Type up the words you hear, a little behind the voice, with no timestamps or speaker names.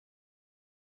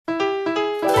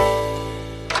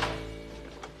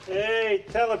Hey,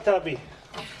 Teletubby.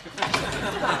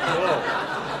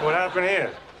 Whoa, what happened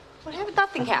here? What happened?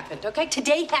 Nothing happened, okay?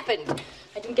 Today happened.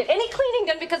 I didn't get any cleaning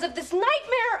done because of this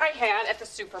nightmare I had at the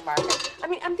supermarket. I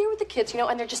mean, I'm there with the kids,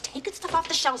 and they're just taking stuff off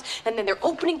the shelves, and then they're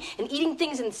opening and eating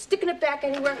things and sticking it back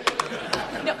anywhere.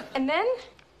 And then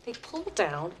they pull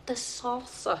down the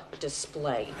salsa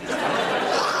display.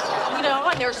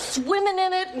 And they're swimming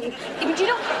in it. And do you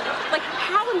know,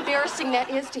 how embarrassing that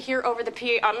is to hear over the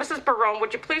PA, Mrs. Barone,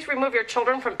 would you please remove your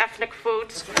children from ethnic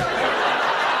foods?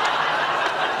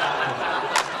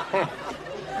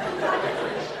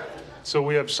 So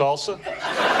we have salsa?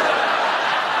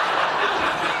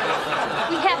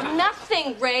 We have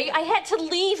nothing, Ray. I had to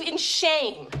leave in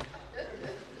shame.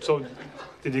 So,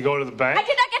 did you go to the bank? I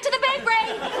did not get to the bank,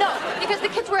 Ray. No, because the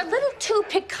kids were a little too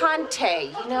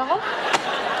picante,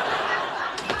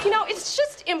 it's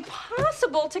just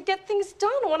impossible to get things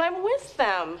done when I'm with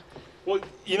them. Well,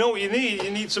 you know what you need? You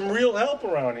need some real help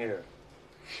around here.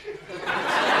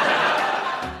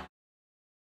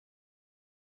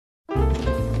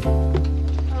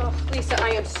 Lisa,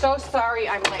 I am so sorry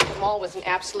I'm late. The mall was an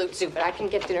absolute zoo, but I can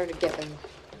get dinner together.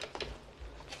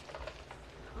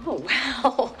 Oh,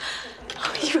 wow.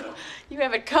 Oh, you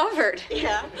have it covered.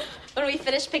 Yeah. When we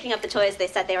finished picking up the toys, they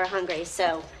said they were hungry,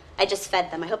 so I just fed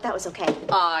them. I hope that was okay.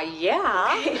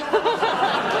 Yeah. Okay.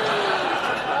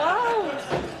 Oh.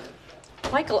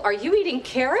 Michael, are you eating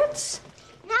carrots?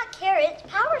 Not carrots,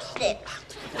 Power Sticks.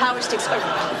 Power Sticks are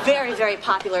very, very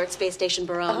popular at Space Station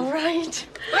Barone. All right.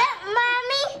 What,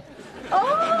 Mommy?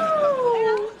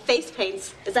 Oh! Face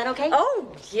paints. Is that okay? Oh,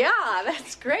 yeah,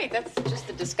 that's great. That's just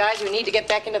the disguise we need to get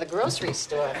back into the grocery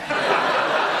store.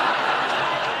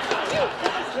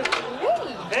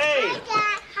 Hey!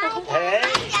 Hey,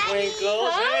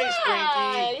 Twinkles. Hi.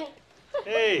 Hey, Sprinky.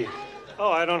 Hey.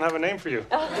 Oh, I don't have a name for you.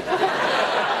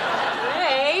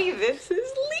 Hey, this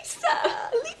is Lisa.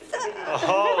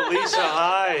 Oh, Lisa,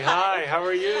 hi. Hi, how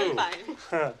are you?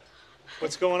 Fine.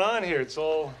 What's going on here? It's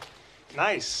all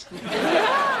nice.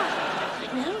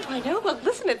 Yeah, I know. Well,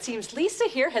 listen, it seems Lisa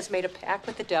here has made a pact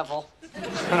with the devil.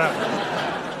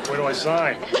 Where do I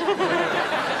sign?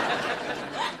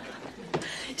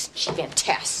 Isn't she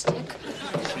fantastic?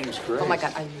 Seems great. Oh, my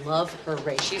God, I love her,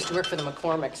 Ray. She used to work for the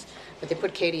McCormicks, but they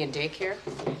put Katie in daycare,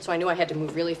 so I knew I had to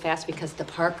move really fast because the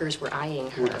Parkers were eyeing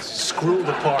her. Screw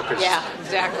the Parkers. Yeah,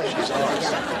 exactly. She's ours.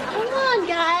 Come on,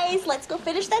 guys. Let's go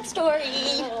finish that story.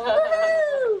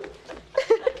 Woohoo!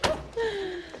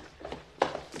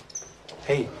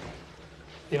 Hey,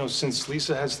 since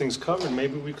Lisa has things covered,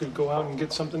 maybe we could go out and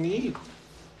get something to eat.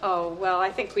 Oh, well,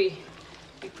 I think we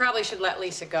probably should let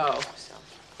Lisa go, so.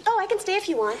 Oh, I can stay if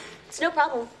you want. It's no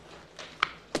problem.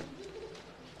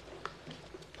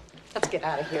 Let's get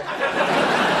out of here.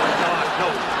 No,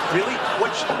 really?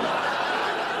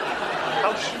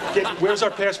 Where's our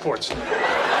passports?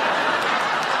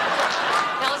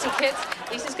 Now, listen, kids,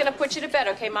 Lisa's gonna put you to bed,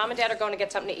 okay? Mom and Dad are going to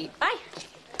get something to eat. Bye.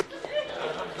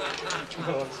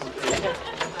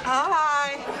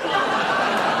 Hi.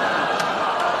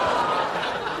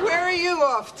 Where are you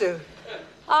off to?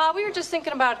 We were just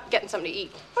thinking about getting something to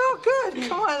eat. Oh, good.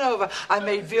 Come on over. I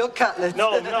made veal cutlets.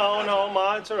 No,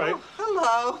 Ma, it's all right. Oh,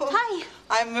 hello. Hi.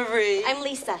 I'm Marie. I'm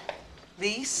Lisa.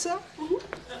 Lisa?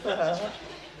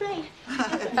 Hi.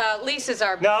 Lisa's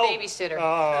our No. babysitter.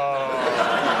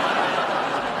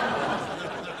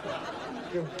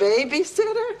 Your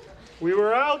babysitter? We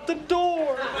were out the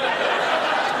door.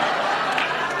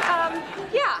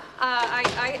 Yeah,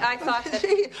 I thought that...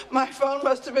 Gee, my phone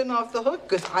must have been off the hook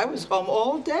because I was home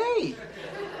all day.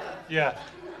 Yeah.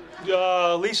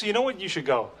 Lisa, you know what? You should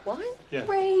go. What? Yeah.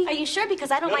 Ray. Are you sure? Because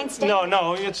I don't mind staying.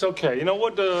 No, it's okay. You know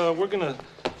what? We're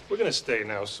gonna stay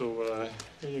now. So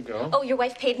here you go. Oh, your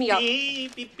wife paid me up.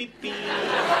 Beep, beep, beep, beep.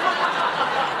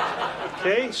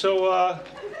 Okay, so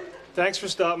thanks for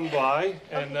stopping by.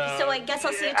 And So I guess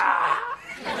I'll see you tomorrow.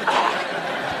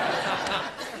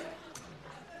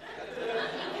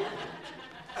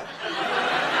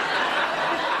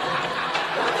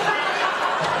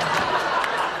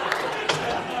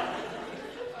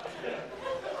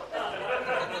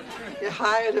 You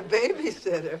hired a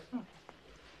babysitter.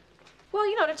 Well,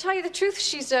 to tell you the truth,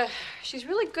 she's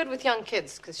really good with young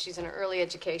kids because she's an early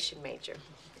education major.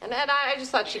 And I just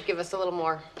thought she'd give us a little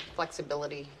more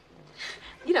flexibility.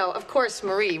 Of course,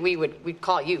 Marie, we'd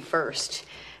call you first.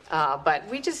 But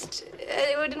we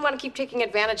didn't want to keep taking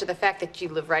advantage of the fact that you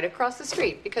live right across the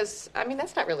street because,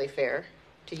 that's not really fair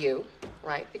to you,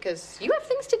 right? Because you have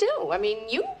things to do.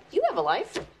 You have a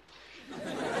life.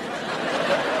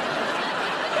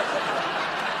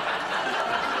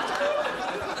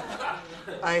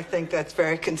 I think that's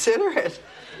very considerate.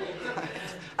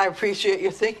 I appreciate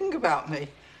you thinking about me.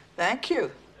 Thank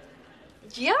you.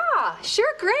 Yeah,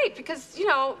 sure, great, because,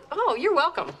 oh, you're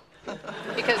welcome.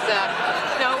 Because,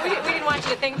 we didn't want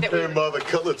you to think that we... Hey, Ma, the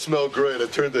cutlets smell great. I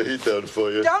turned the heat down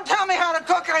for you. Don't tell me how to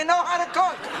cook. I know how to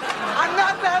cook. I'm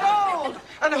not that old.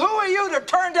 And who are you to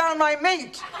turn down my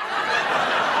meat?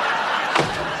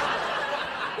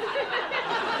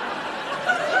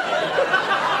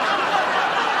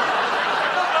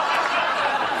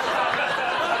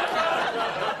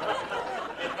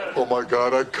 Oh, my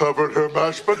God, I covered her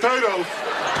mashed potatoes.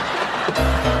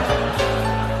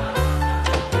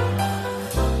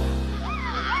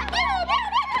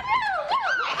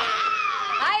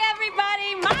 Hi,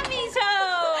 everybody. Mommy's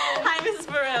home. Hi, Mrs.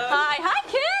 Barone. Hi,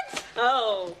 kids.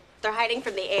 Oh, they're hiding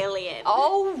from the alien.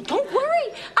 Oh, don't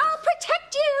worry. I'll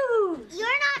protect you. You're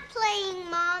not playing,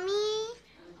 Mommy.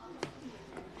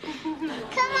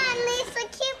 Come on, Lisa,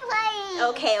 keep playing.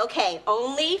 Okay,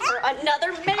 only for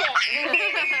another minute.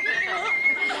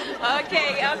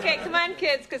 Okay, come on,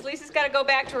 kids, because Lisa's got to go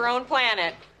back to her own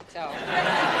planet. So.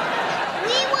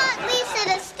 We want Lisa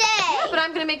to stay. Yeah, but I'm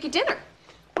going to make you dinner.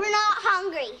 We're not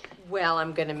hungry. Well,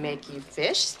 I'm going to make you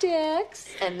fish sticks,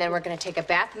 and then we're going to take a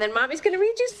bath, and then Mommy's going to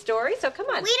read you a story, so come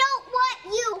on. We don't want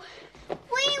you. We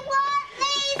want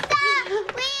Lisa.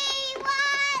 We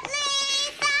want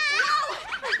Lisa.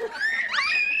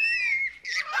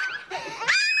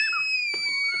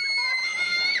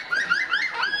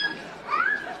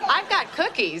 I've got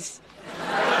cookies.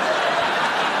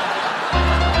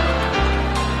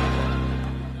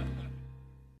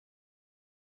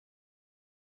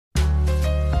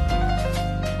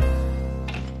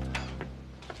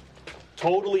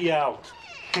 Totally out.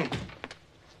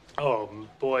 Oh,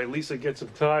 boy, Lisa gets him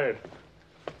tired.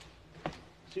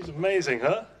 She's amazing,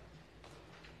 huh?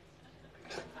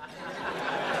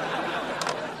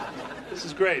 This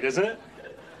is great, isn't it?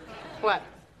 What?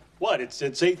 What? It's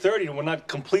 8:30 and we're not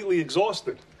completely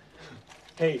exhausted.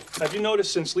 Hey, have you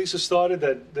noticed since Lisa started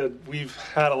that we've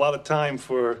had a lot of time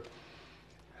for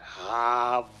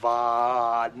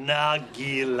Hava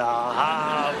Nagila,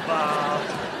 Hava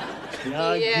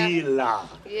Nagila.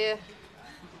 Yeah.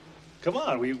 Come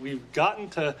on, we've gotten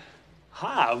to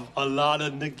have a lot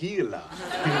of Nagila.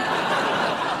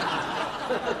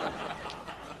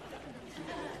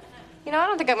 I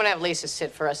don't think I'm going to have Lisa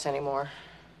sit for us anymore.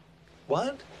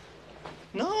 What?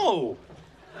 No.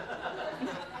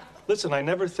 Listen, I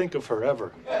never think of her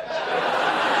ever.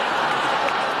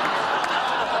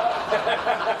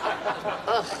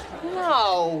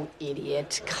 No,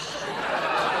 idiot.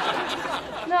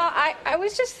 No, I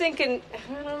was just thinking,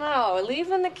 I don't know,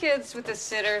 leaving the kids with the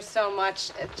sitter so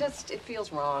much, it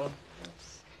feels wrong.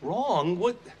 Wrong?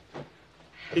 What?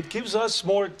 It gives us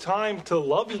more time to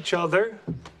love each other.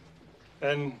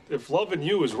 And if loving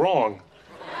you is wrong,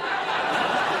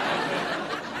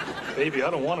 baby,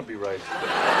 I don't want to be right.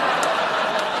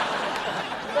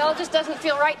 Well, it just doesn't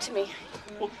feel right to me.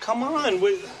 Well, come on.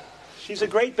 She's a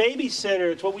great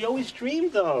babysitter. It's what we always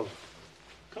dreamed of.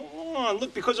 Come on.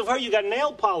 Look, because of her, you got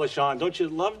nail polish on. Don't you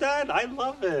love that? I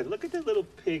love it. Look at the little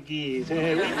piggies. Stop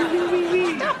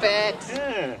it.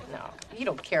 Yeah. No, you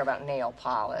don't care about nail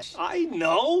polish. I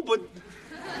know, but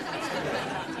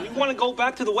you want to go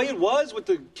back to the way it was with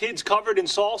the kids covered in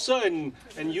salsa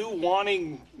and you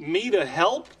wanting me to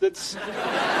help? That's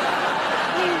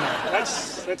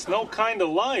no kind of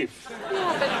life.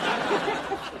 Yeah,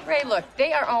 but Ray, look,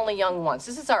 they are only young once.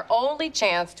 This is our only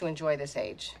chance to enjoy this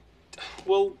age.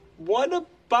 Well, what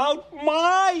about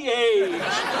my age?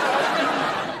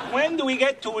 When do we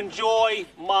get to enjoy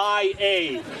my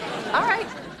age? All right.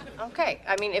 Okay.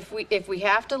 I mean, if we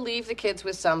have to leave the kids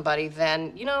with somebody,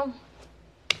 then,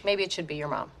 maybe it should be your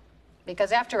mom.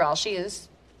 Because after all, she is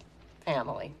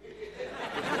family.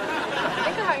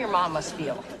 Think of how your mom must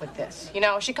feel with this.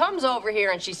 She comes over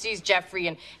here and she sees Jeffrey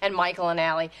and Michael and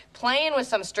Allie playing with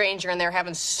some stranger, and they're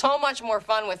having so much more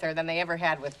fun with her than they ever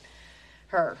had with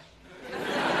her.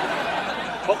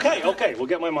 Okay, we'll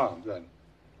get my mom then.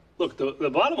 Look, the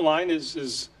bottom line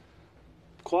is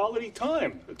quality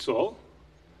time, that's all.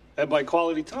 And by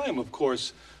quality time, of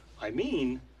course, I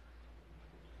mean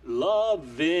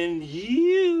loving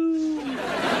you.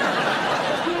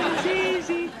 It's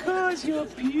easy 'cause you're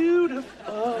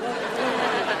beautiful.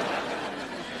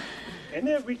 And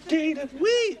every day that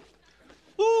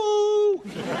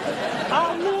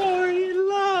I'm more in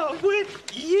love with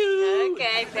you.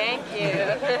 Okay, thank you.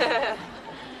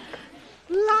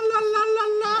 La la la la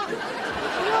la.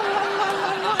 La la la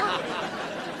la la.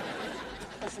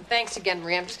 Listen, thanks again,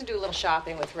 Marie. I'm just going to do a little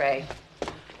shopping with Ray.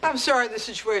 I'm sorry the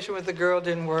situation with the girl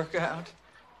didn't work out.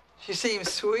 She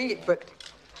seems sweet, but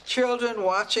Children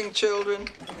watching children.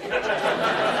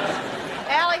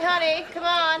 Allie, honey, come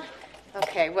on.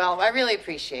 Okay, well, I really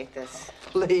appreciate this.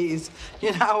 Please.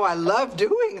 You know, I love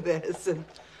doing this. And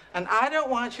I don't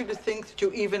want you to think that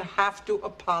you even have to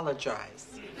apologize.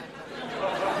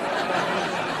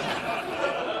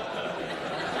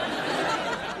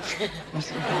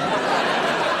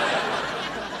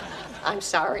 I'm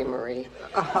sorry, Marie.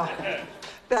 Oh,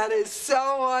 that is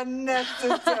so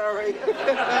unnecessary.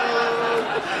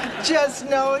 Just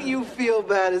knowing you feel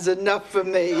bad is enough for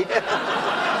me.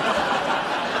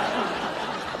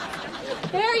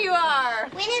 There you are.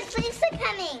 When is Lisa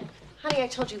coming? Honey, I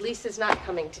told you Lisa's not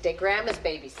coming today. Grandma's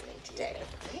babysitting today.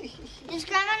 Does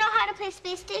Grandma know how to play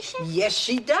Space Station? Yes,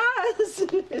 she does.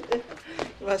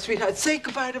 Well, sweetheart, say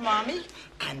goodbye to Mommy,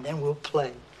 and then we'll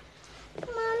play.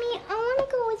 Mommy, I want to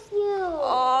go with you.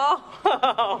 Oh,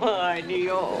 honey,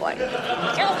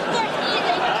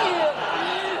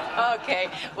 Okay,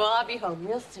 well, I'll be home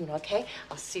real soon, okay?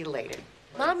 I'll see you later.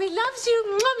 Mommy loves you.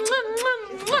 Mwah, mwah,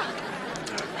 mwah, mwah.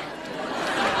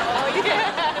 Oh, yeah.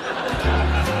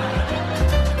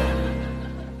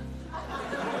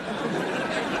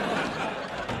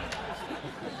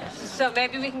 So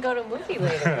maybe we can go to a movie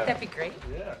later. That'd be great.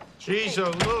 Yeah. Geez,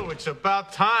 Lou, it's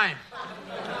about time.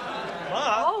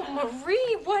 Oh,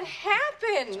 Marie, what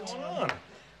happened? What's going on?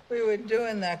 We were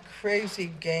doing that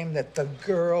crazy game that the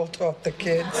girl taught the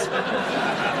kids.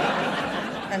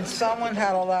 And someone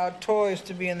had allowed toys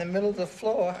to be in the middle of the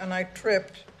floor, and I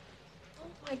tripped. Oh,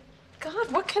 my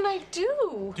God, what can I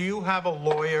do? Do you have a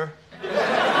lawyer? You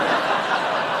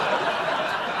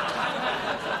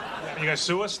gonna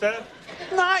sue us, Dad?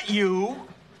 Not you.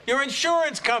 Your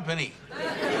insurance company.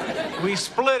 We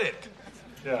split it.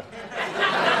 Yeah.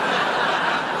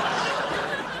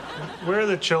 Where are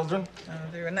the children?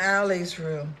 They're in Allie's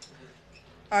room.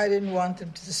 I didn't want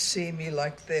them to see me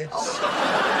like this.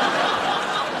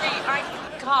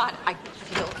 God, I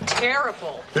feel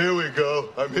terrible. Here we go.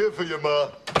 I'm here for you,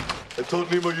 Ma. I told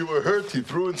Nemo you were hurt. He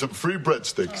threw in some free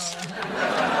breadsticks.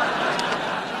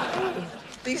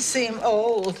 These seem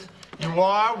old. You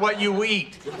are what you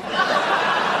eat.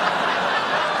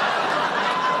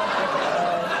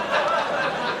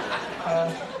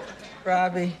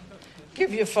 Robbie,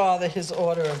 give your father his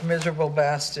order of miserable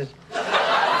bastard.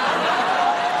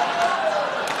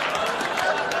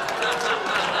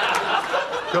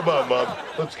 Come on, Mom.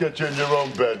 Let's get you in your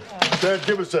own bed. Dad,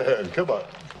 give us a hand. Come on.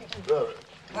 All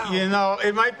right. You know,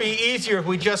 it might be easier if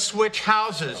we just switch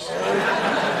houses.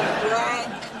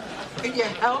 Frank, could you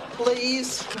help,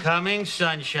 please? Coming,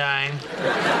 sunshine.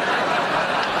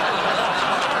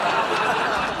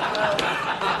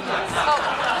 Oh,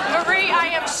 Marie, I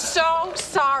am so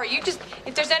sorry.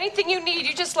 If there's anything you need,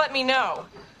 you just let me know.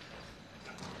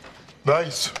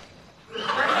 Nice.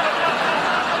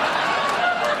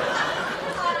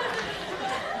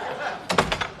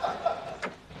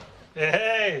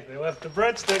 Hey, they left the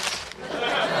breadsticks.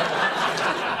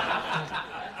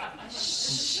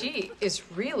 She is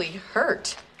really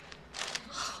hurt.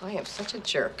 I am such a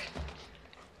jerk.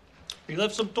 You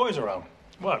left some toys around.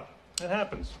 What? It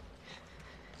happens.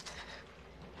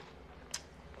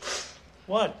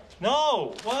 What?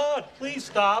 No! What? Please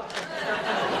stop.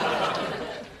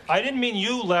 I didn't mean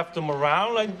you left them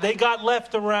around. They got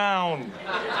left around.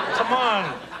 Come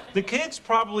on. The kids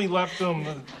probably left them.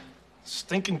 The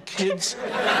stinking kids.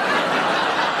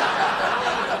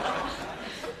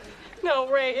 No,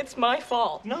 Ray, it's my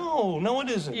fault. No, it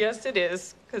isn't. Yes, it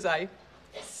is, because I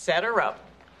set her up.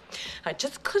 I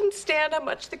just couldn't stand how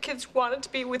much the kids wanted to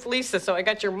be with Lisa, so I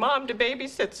got your mom to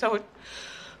babysit so it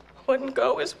wouldn't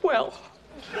go as well.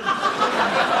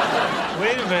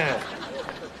 Wait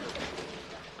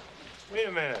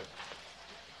a minute.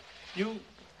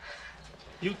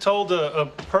 You told a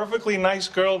perfectly nice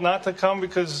girl not to come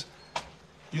because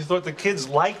you thought the kids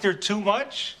liked her too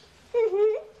much?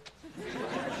 Mm-hmm.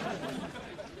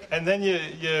 And then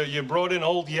you brought in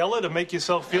Old Yeller to make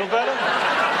yourself feel better?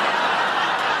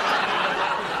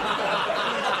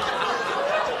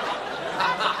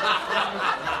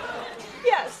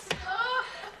 Yes.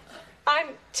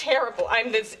 I'm terrible.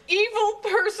 I'm this evil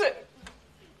person.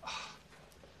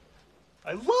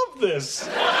 I love this.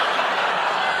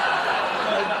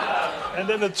 And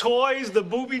then the toys, the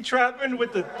booby trapping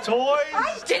with the toys.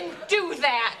 I didn't do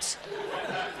that.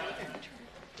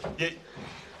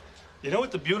 You know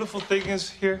what the beautiful thing is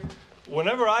here?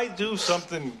 Whenever I do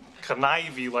something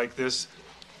connivey like this,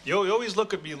 you always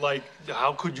look at me like,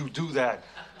 how could you do that?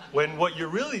 When what you're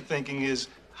really thinking is,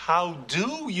 how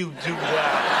do you do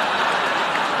that?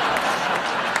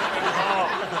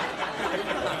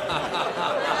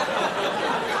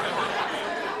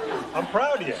 I'm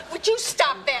proud of you. Would you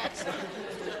stop that?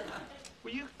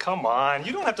 Well, you come on.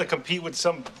 You don't have to compete with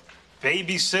some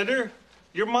babysitter.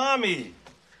 You're mommy.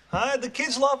 Huh? The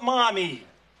kids love mommy.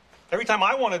 Every time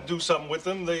I want to do something with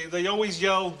them, they always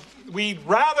yell, "We'd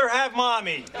rather have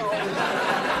mommy." Oh.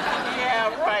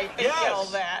 Yeah, right. They yell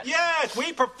that. Yes,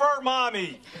 we prefer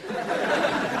mommy.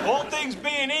 All things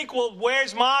being equal,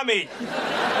 where's mommy?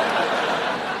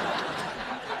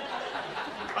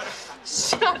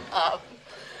 Shut up.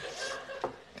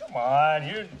 Come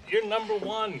on, you're number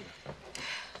one.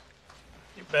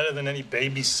 You're better than any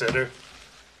babysitter.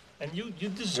 And you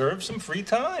deserve some free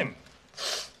time.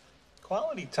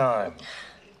 Quality time.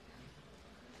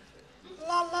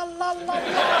 La la la la la.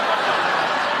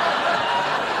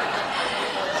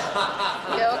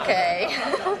 Yeah, okay.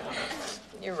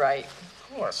 You're right. Of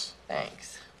course.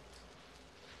 Thanks.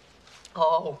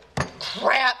 Oh,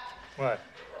 crap. What?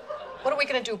 What are we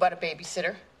going to do about a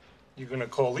babysitter? You gonna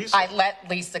call Lisa? I let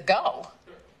Lisa go.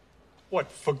 What,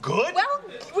 for good? Well,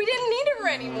 we didn't need her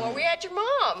anymore. We had your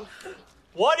mom.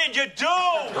 What did you do?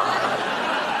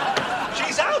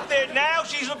 She's out there now.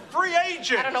 She's a free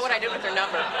agent. I don't know what I did with her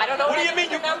number. I don't know what do I you did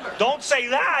mean? with her number. Don't say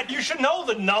that. You should know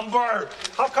the number.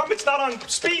 How come it's not on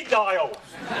speed dial?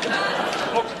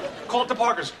 Oh, call it the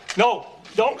Parkers. No,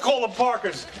 don't call the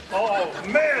Parkers. Oh,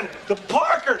 man, the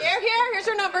Parkers. Here's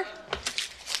her number.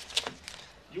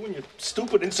 You and your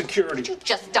stupid insecurity. You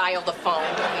just dial the phone,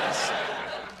 please.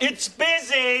 It's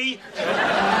busy.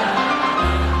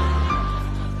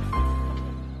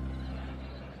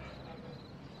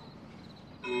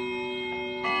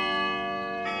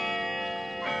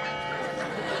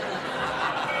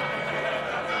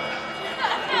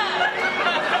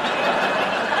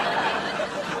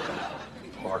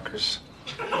 Parkers.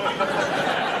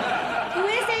 Who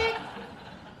is it?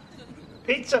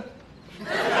 Pizza.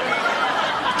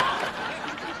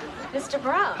 Mr.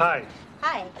 Brown. Hi.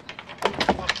 Hi.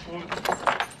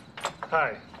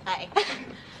 Hi.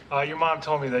 Hi. Your mom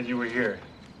told me that you were here,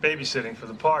 babysitting for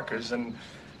the Parkers, and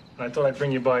I thought I'd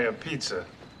bring you by a pizza.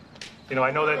 You know,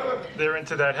 I know that they're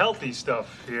into that healthy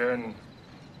stuff here, and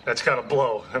that's got to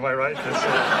blow. Am I right? Yeah.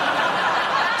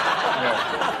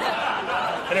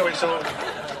 Anyway, so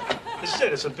this is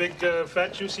it. It's a big,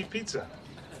 fat, juicy pizza.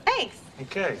 Thanks.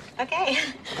 Okay. Okay.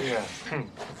 Yeah. And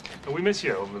we miss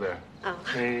you over there. Oh.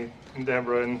 Me and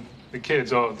Debra and the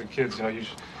kids. Oh, the kids. You know,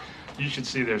 you should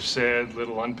see their sad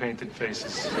little unpainted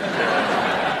faces.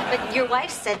 But your wife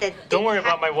said that. Don't worry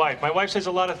about my wife. My wife says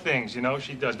a lot of things, you know,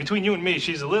 she does. Between you and me,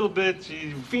 she's a little bit,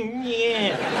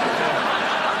 yeah.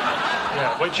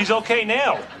 Yeah, but she's okay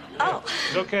now. Oh.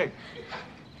 She's okay.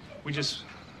 We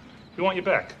want you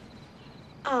back.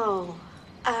 Oh.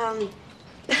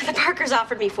 The Parkers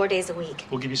offered me 4 days a week.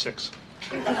 We'll give you 6.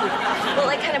 Well,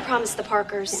 I kind of promised the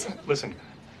Parkers. Listen,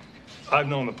 I've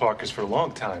known the Parkers for a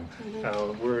long time.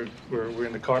 We're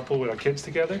in the carpool with our kids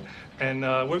together, and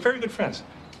we're very good friends.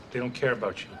 They don't care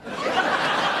about you.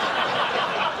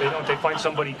 They don't. They find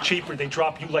somebody cheaper, they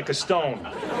drop you like a stone.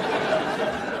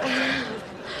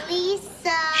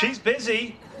 Lisa. She's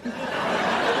busy.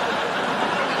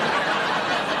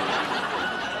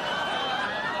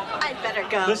 I'd better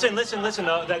go. Listen.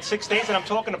 That 6 days that I'm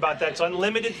talking about, that's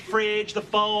unlimited fridge, the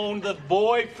phone, the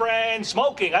boyfriend,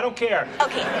 smoking. I don't care.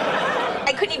 Okay.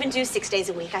 I couldn't even do 6 days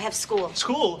a week. I have school.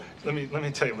 School? Let me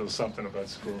tell you a little something about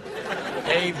school.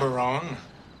 Hey, Barone.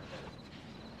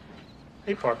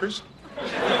 Hey, Parkers.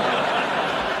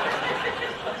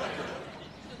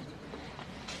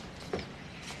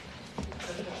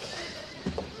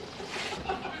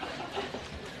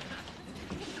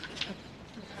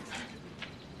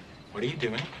 What are you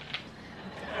doing?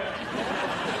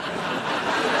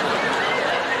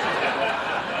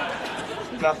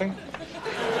 Nothing.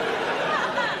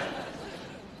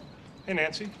 Hey,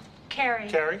 Nancy. Carrie.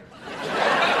 Carrie.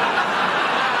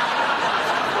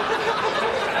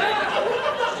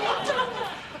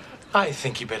 I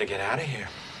think you better get out of here.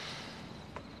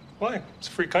 Why? It's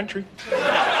a free country.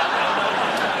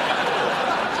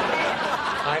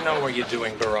 I know what you're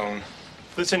doing, Barone.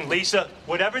 Listen, Lisa,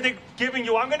 whatever they're giving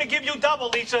you, I'm going to give you double,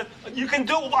 Lisa. You can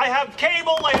do. I have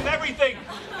cable. I have everything.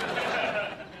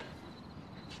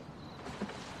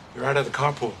 You're out of the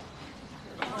carpool.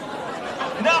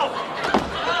 No,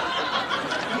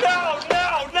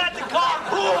 not the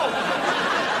carpool.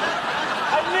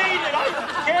 I need it.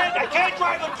 I can't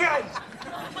drive the kids.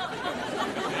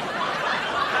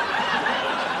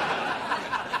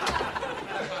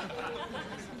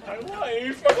 My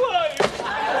life.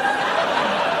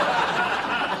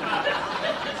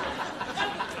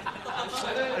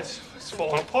 It's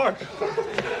falling apart.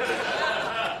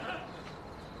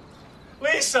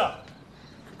 Lisa!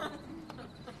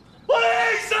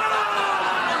 Lisa!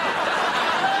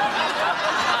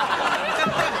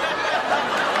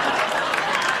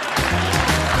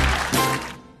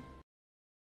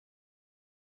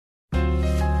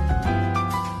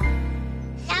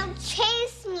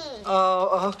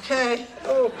 Okay.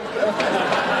 Oh.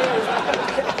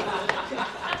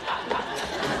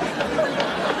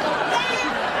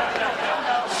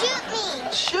 Shoot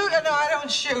me. Shoot? No, I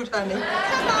don't shoot, honey.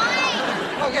 Come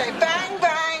on. Okay, bang,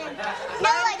 bang. No,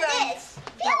 Bang, like bang. this.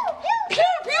 Pew, pew,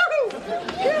 Pew, pew.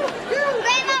 Pew, pew.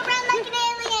 Grandma, run like an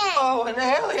alien. Oh, an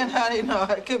alien, honey. No,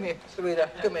 come here,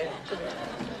 sweetheart. Come here. Come here.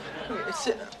 Come here.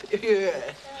 Sit up here.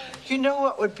 You know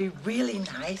what would be really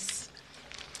nice?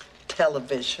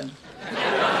 Television.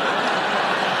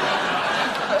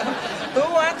 Who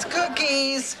wants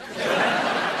cookies?